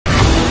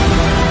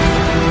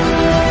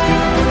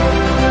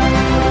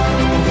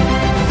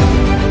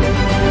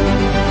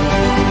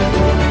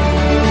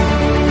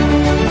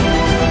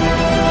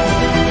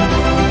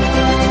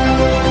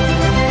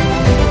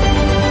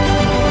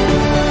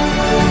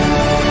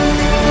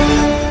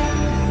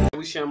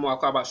Abushan mo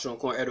akwaba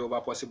sonkon edo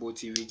ba possible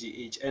TV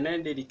GH and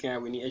then they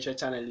can win the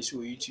channel is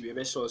with YouTube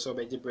be so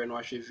be the brand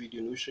watch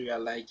video no show you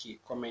like it,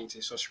 comment,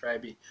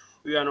 subscribe.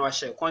 We are no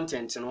share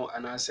content no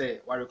and I say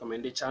what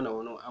recommend the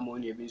channel no am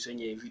only been so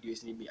nye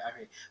videos ni bi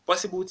ahwe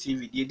possible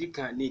TV they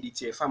can need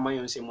it fa man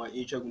yon say mo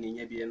e twagu ni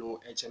nya bi no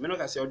eche me no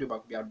ka say audio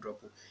back bi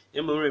drop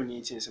e mo rem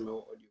ni tin say me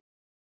audio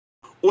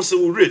also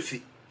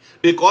refi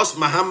because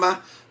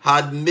Mahama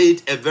had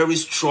made a very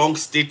strong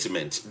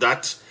statement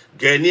that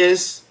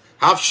Ghanaians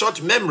have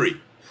short memory.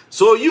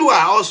 So you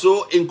are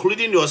also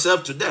including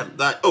yourself to them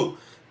that, oh,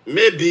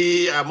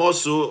 maybe I'm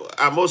also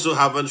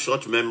having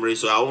short memory,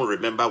 so I won't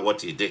remember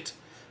what he did.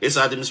 It's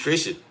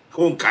administration.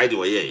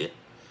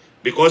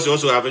 Because you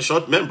also have a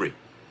short memory.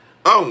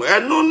 Oh,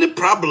 and only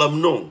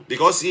problem, no.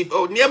 Because he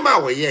now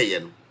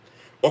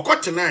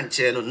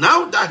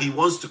that he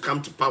wants to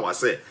come to power,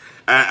 say,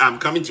 I'm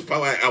coming to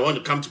power, I want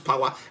to come to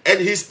power. And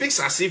he speaks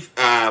as if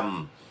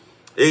there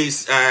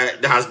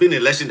has been an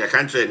election in the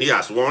country and he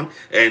has won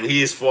and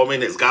he is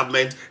forming his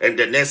government and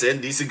the next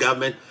NDC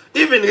government.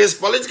 Even his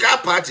political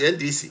party,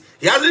 NDC,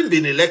 he hasn't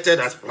been elected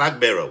as flag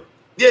bearer.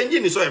 The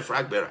engine is a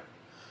flag bearer.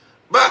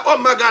 But oh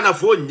my God,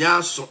 for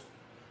Nyaso.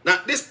 Now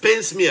this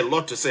pains me a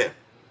lot to say.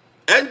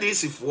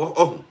 NDC for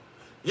oh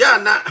yeah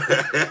now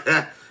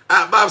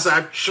Babs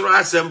I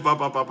trust him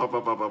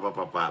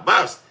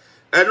Babs.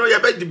 I know you're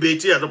about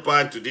debating and no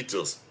into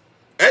details.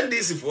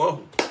 NDC for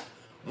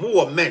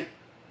more men.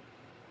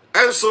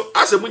 And so,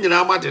 as a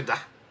munyana amadeda.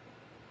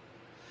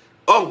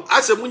 Oh,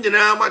 as a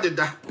munyana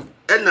amadeda.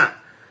 Ena,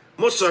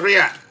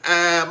 Mosoria,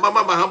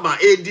 Mama Mahama,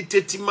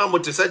 dictating Mamma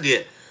to say,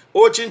 dear,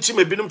 O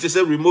Chinchime Binum to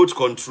say remote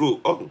control.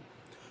 Oh,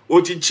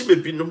 O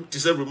Chinchime Binum to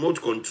say remote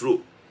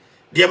control.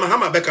 Dear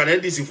Mahama Becca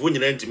and this if when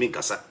you enter me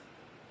Kasa.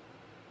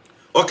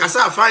 Or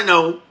Kasa, fine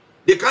now,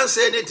 they can't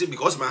say anything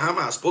because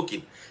Mahama has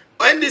spoken.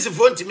 And this if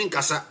one to me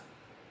Kasa.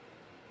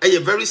 Are you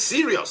very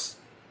serious?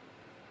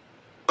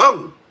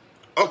 Oh.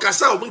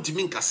 Okasa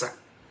omuntimi nkasa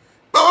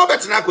ba wo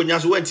betena akonya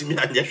so wantimi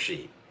anya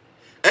hwe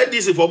and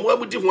this for mo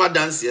amudi ho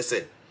dance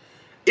say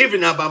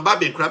even abamba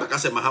be kra beka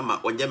say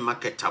Mahama onye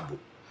marketable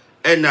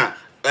and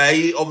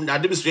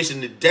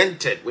administration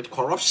dented with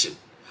corruption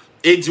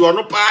enti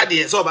ono pa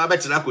de so ba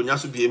betena akonya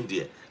so biem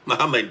de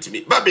Mahama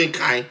ntimi ba be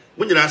kan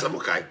munyina asamo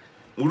kai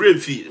mu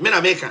remfi me na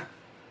meka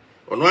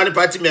ono ani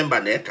party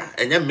member na eka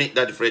enye make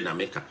that friend na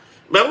meka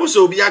me wo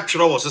so obi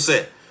atwere wo so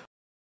say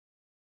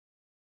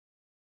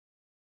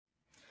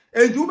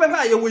and you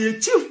better you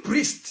chief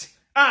priest.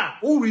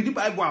 Who read the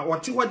Bible?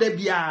 What you there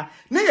be na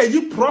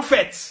ye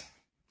prophet.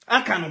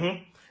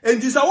 Akan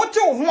and this what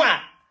you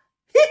want.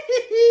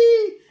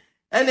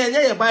 And then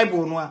ye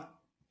Bible no.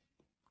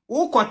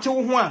 Who got you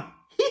want?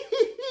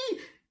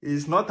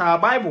 It's not our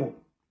Bible.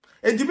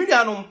 And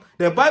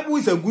the Bible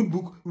is a good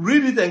book.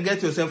 Read it and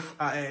get yourself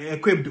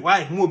equipped.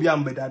 Why? Mo be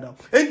am better down.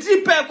 And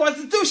the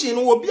constitution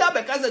will be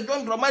because of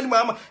John Dramani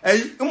Mama.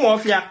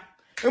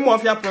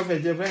 Mafia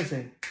prophet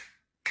Jefferson.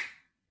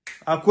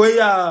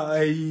 Akoya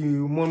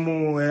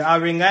momo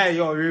aringa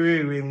yo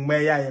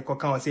meya ye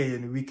koka say ye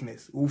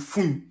weakness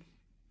ufun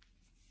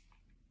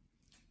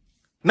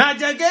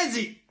Nigel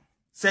Gaisie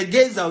se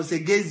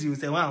Gaisie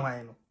se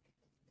wan no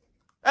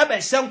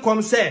ebe sem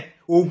kom say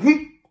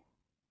ohun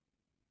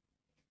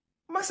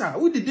masa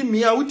udidi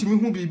me a utimi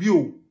hu bibi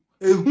o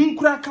ehun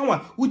kura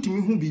kanwa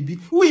utimi hu bibi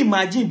we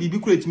imagine bibi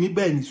kura timi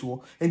ba ni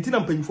so enti na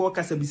mpanyifo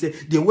kasa bi say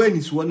the way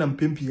ni so na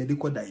mpempi ye de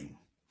kodai.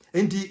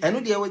 And I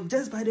know they were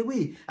just by the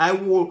way. I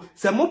will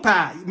say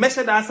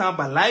measure that out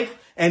by life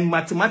and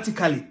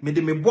mathematically. Me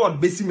de me board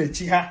basi me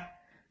chiha.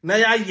 Na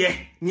ya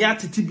ye ni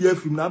atiti bi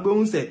afim na be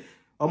hu say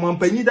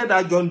omampanyi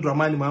that John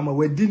Dramani Mama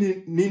we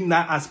di ni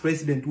na as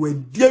president we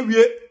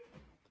diewie.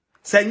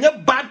 Say nye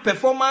bad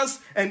performance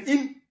and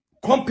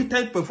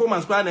incompetent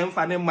performance kwa na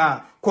mfa ne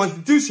ma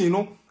constitution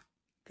no.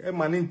 Ke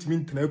man ntimi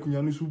ntena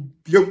akunya no so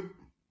biam.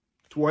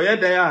 To woye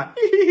there.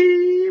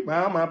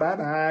 Mama bye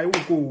bye.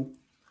 Uko.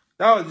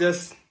 That was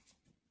just.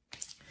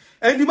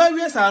 And the man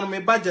is me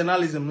bad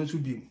journalism no to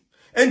be.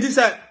 And this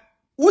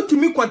what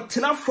me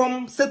kwatena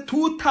from say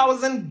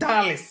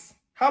 $2,000.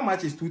 How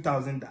much is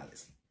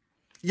 $2,000?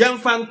 Young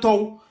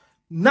fanto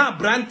na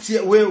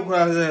brantie we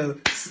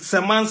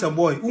semansa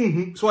boy.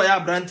 So ya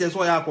brantie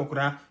so ya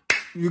kokora.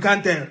 You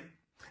can't tell.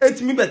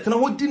 Et me betena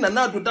ho di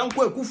na do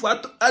danko akufu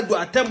ado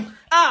atem.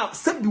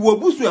 Se bi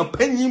wobusu ya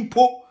panyin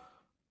po.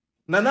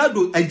 Na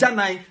do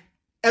ajanan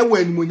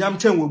ewe ni monyam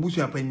chen wobusu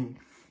ya panyin.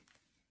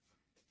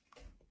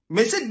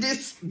 Me say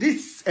this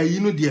you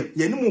know dear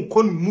ye no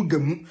kon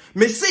mugamu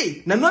me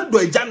say na no do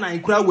agya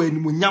nan kura wa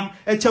animonyam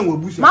e chen wa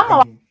busu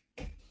mama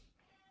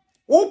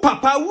o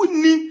papa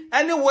wuni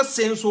ene wo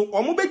senso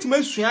omo betima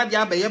asua de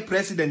abaye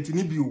president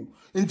ni bio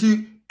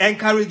nti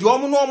encourage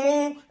omo no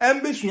omo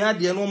embe sua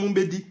de no omo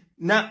bedi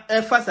na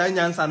e fa sa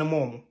nyansa no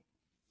mo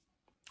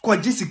ko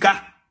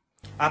jisika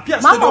Appiah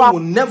Stadium will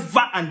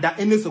never under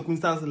any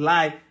circumstance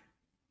lie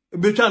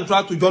between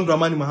try to John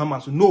Dramani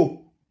Mahama. So no.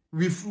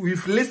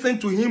 We've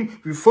listened to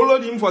him, we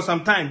followed him for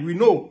some time, we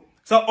know.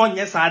 So on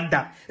yes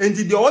ada. And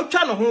the old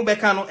channel home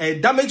back a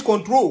damage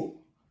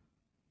control.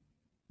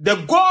 The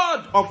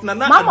God of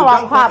Nana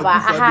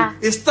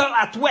is still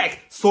at work.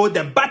 So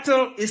the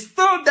battle is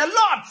still the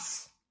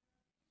Lord's.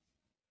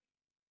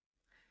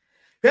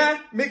 Yeah,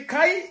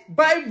 Mekai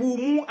Bible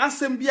mu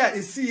asembia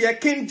isi ya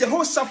King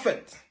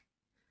Jehoshaphat.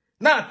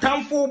 Na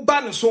tamfo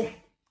ban so.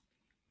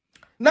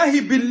 Now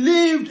he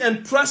believed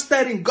and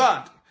trusted in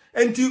God.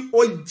 And he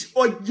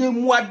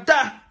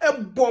ojemuada e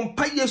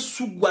bompa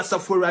yesu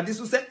gwasafora. This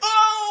will say,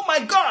 oh my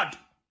God,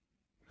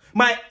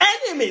 my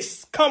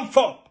enemies come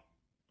forth.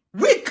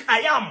 Weak I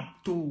am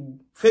to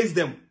face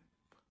them.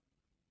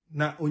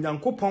 Na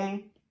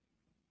onyankopon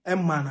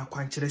emma na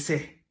kwanchere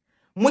se.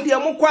 Mudi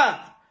amukwa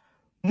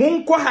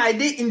munko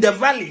hide in the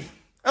valley.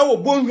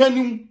 Ewo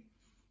bonhwanim.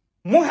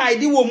 Mu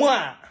hide wo mu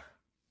a.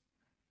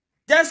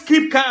 Just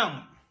keep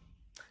calm.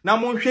 Na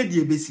monhwe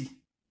die besi.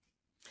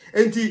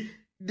 Enti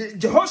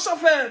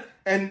Jehoshaphat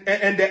and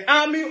the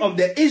army of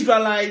the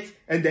Israelites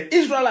and the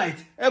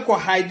Israelites eko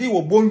hide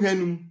wo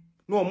bonhwanum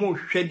no mo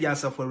hwe die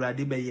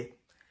asafurade beye.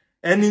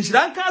 And in Sri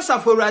Lanka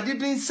asafurade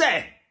din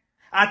say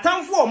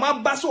atamfo o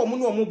mabasa o mu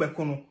no mo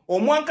beko no o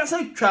mo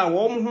ankasa twa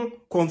wo mo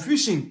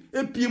confusion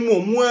epiem o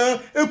mo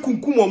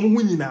ekunkum o mo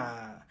hu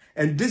nyina.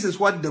 And this is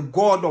what the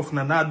God of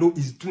Nanado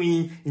is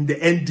doing in the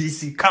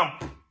NDC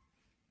camp.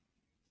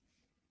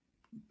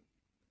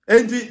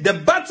 And the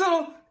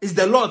battle is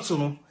the Lord's,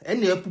 no.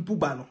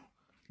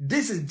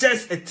 This is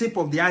just a tip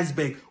of the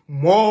iceberg.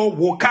 More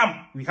will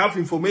come. We have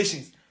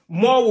information.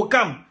 More will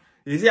come.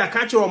 You see, I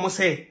catch you almost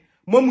say,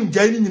 Momu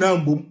Jani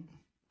Nambum.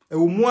 A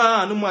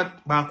woman, no more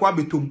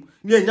Bakwabitum.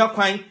 Near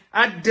Yaquine,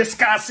 I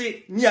discuss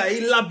it, near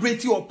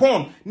elaborate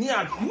upon, near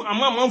a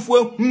man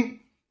for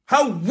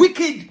how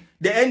wicked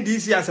the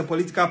NDC as a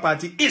political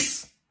party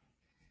is.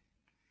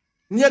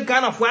 Near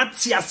Ghana for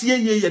Tiasia,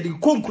 the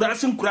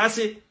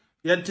Concrassing.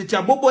 Ya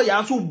tetia bobo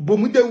ya so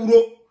bomude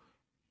uro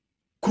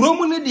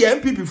kromu ne de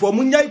MPP for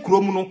munyai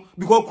kromu no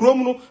because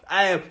kromu no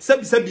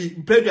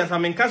sebi previous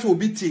amenka so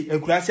obiti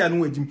enkurasi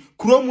anu wajim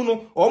kromu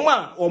no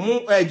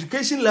omo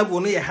education level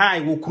no ye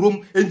high wo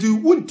krom enti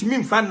wuntimi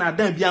mfa na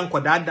dan bia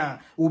nkodada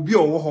obi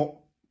owo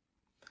ho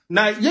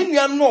na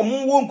yenua no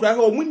omo wo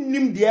nkurasi omo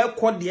nim de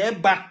ekọ de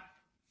ba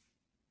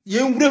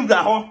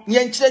yenwurawura ho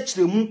ye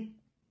nkyerɛkyerɛmu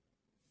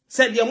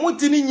said ye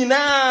mutini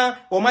nyina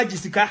o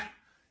magisika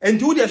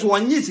enti wo de so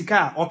wonye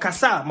sika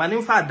okasa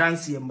manimfa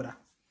dance yemra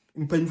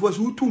mpanifo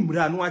so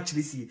utumra no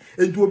akyerɛsie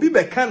enti obi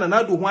bɛka na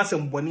nado ho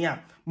asɛmbɔne a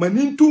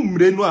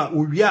manintumre no a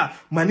owie a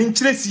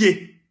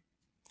maninkyerɛsie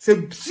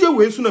se sie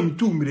we so na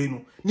mtumre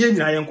no ne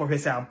nyina yɛ nkɔhwɛ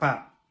sɛ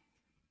ampa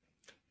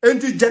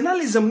enti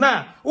journalism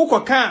na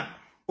ukoka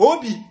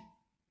obi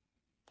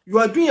you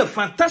are doing a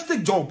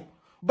fantastic job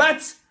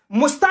but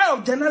most style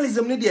of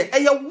journalism ne de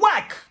ɛyɛ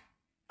work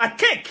a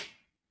cake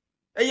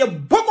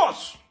ɛyɛ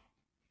bogus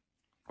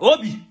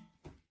obi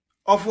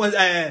of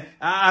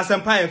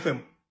Appiah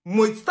FM.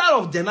 My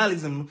style of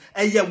journalism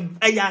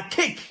a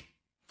cake.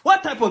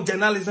 What type of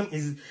journalism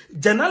is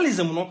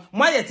journalism? No,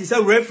 my is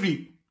a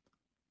referee.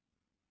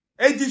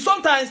 And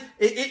sometimes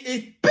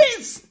it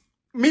pains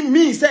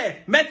me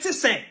say, Meti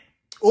say,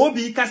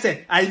 Obi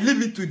say, I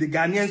leave it to the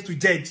Ghanaians to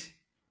judge.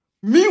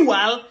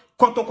 Meanwhile,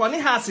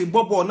 Kotokoni has a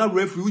bobo na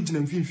referee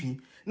ujinem finfi.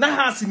 Na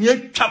has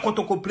near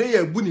Chakotoko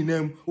player buni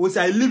name. O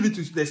say I leave it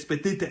to the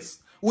spectators.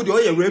 Would you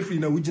a referee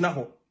na ujina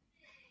ho?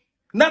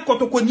 Na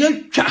Kotoko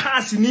nye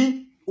chahasi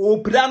ni o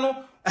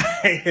piano.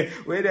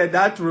 Where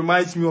that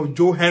reminds me of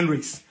Joe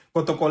Henry's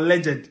Kotoko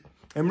legend.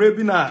 Emre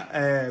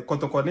bina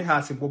Kotoko ni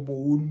has a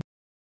bobo